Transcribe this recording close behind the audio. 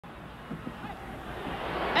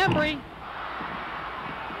Embry.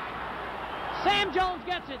 Sam Jones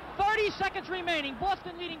gets it. 30 seconds remaining.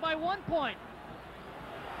 Boston leading by 1 point.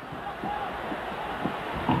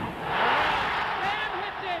 Sam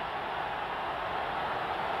hits it.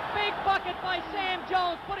 Big bucket by Sam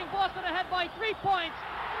Jones, putting Boston ahead by 3 points.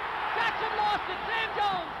 Jackson lost it. Sam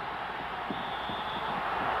Jones.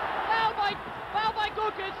 Foul by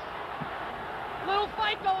Guokas. Little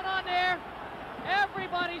fight going on there.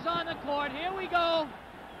 Everybody's on the court. Here we go.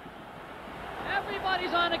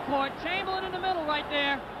 Everybody's on the court. Chamberlain in the middle right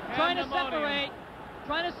there, trying to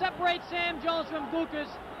separate Sam Jones from Guokas.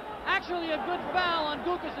 Actually, a good foul on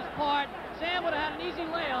Guokas' part. Sam would have had an easy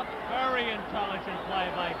layup. Very intelligent play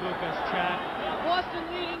by Guokas, Chad. Boston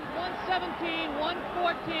leading 117,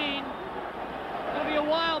 114. It'll be a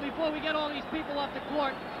while before we get all these people off the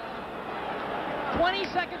court. 20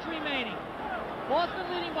 seconds remaining. Boston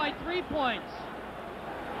leading by 3 points.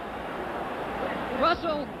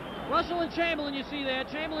 Russell and Chamberlain, you see there.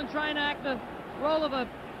 Chamberlain trying to act the role of a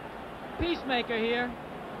peacemaker here.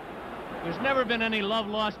 There's never been any love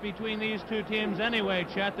lost between these two teams anyway,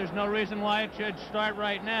 Chet. There's no reason why it should start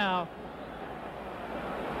right now.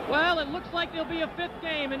 Well, it looks like there'll be a 5th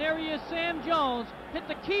game, and there he is, Sam Jones. Hit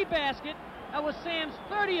the key basket. That was Sam's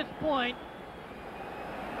 30th point.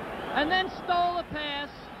 And then stole a pass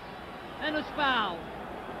and was fouled.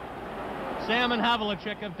 Sam and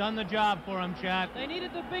Havlicek have done the job for him, Chet. They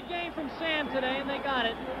needed the big game from Sam today, and they got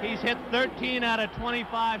it. He's hit 13 out of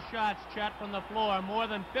 25 shots, Chet, from the floor, more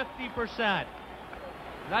than 50%.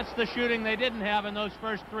 That's the shooting they didn't have in those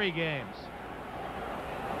first 3 games.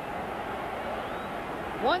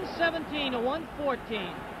 117 to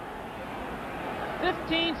 114.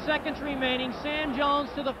 15 seconds remaining. Sam Jones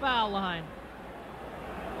to the foul line.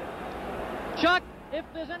 Chuck, if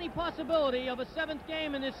there's any possibility of a 7th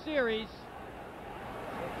game in this series,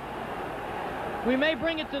 we may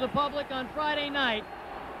bring it to the public on Friday night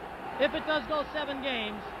if it does go 7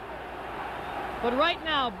 games. But right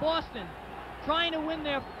now, Boston trying to win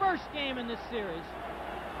their first game in this series.